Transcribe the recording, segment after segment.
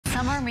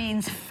Summer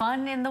means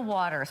fun in the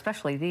water,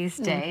 especially these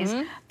days.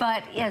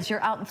 But as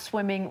you're out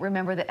swimming,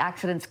 remember that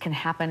accidents can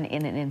happen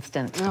in an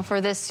instant.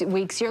 For this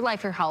week's Your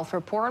Life, Your Health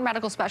report,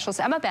 medical specialist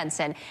Emma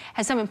Benson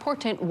has some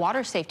important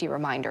water safety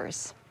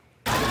reminders.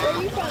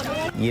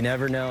 You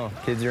never know.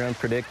 Kids are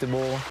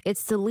unpredictable.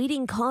 It's the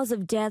leading cause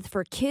of death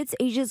for kids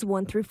ages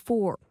 1 through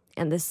 4.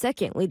 And the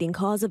second leading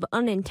cause of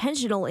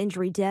unintentional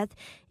injury death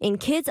in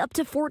kids up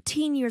to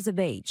 14 years of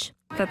age.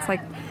 That's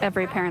like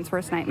every parent's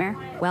worst nightmare.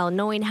 While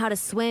knowing how to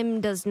swim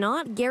does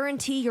not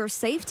guarantee your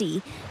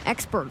safety,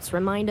 experts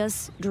remind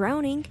us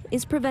drowning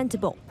is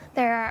preventable.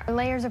 There are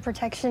layers of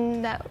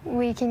protection that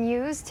we can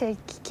use to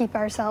keep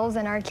ourselves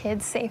and our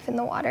kids safe in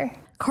the water.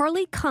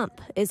 Carly Kump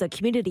is a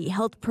community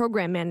health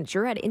program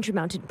manager at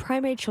Intermountain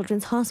Primary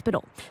Children's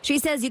Hospital. She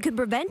says you can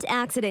prevent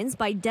accidents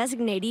by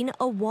designating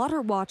a water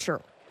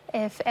watcher.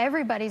 If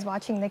everybody's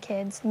watching the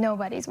kids,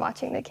 nobody's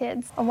watching the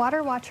kids. A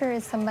water watcher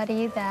is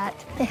somebody that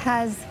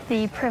has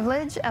the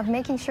privilege of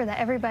making sure that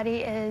everybody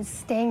is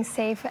staying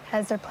safe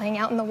as they're playing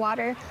out in the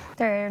water.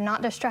 They're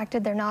not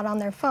distracted, they're not on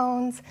their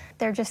phones,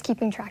 they're just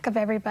keeping track of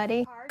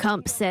everybody.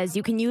 Kump says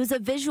you can use a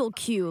visual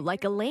cue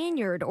like a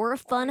lanyard or a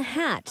fun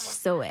hat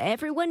so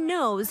everyone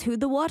knows who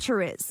the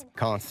watcher is.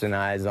 Constant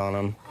eyes on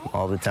them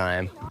all the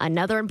time.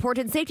 Another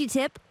important safety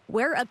tip,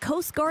 wear a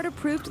Coast Guard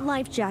approved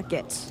life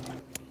jacket.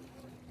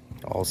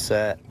 All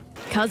set.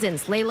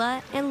 Cousins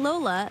Layla and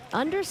Lola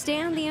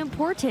understand the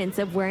importance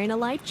of wearing a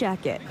life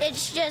jacket.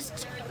 It's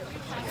just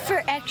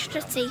for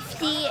extra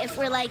safety. If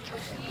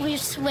we're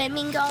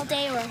swimming all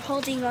day or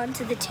holding on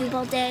to the tube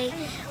all day,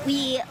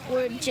 we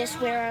would just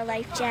wear our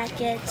life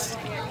jackets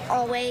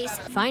always.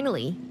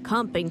 Finally,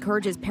 Kump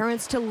encourages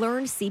parents to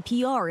learn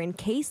CPR in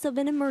case of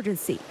an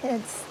emergency.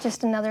 It's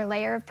just another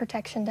layer of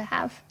protection to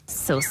have.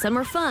 So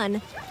summer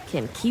fun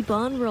can keep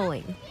on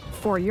rolling.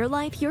 For Your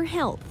Life, Your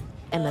Health,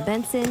 Emma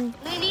Benson.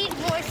 We need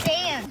more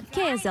sand.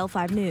 KSL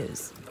 5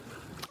 News.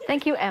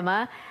 Thank you,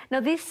 Emma.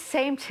 Now, these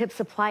same tips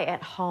apply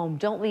at home.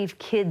 Don't leave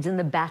kids in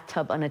the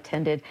bathtub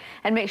unattended,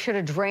 and make sure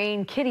to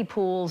drain kiddie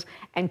pools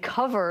and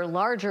cover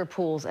larger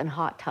pools and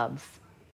hot tubs.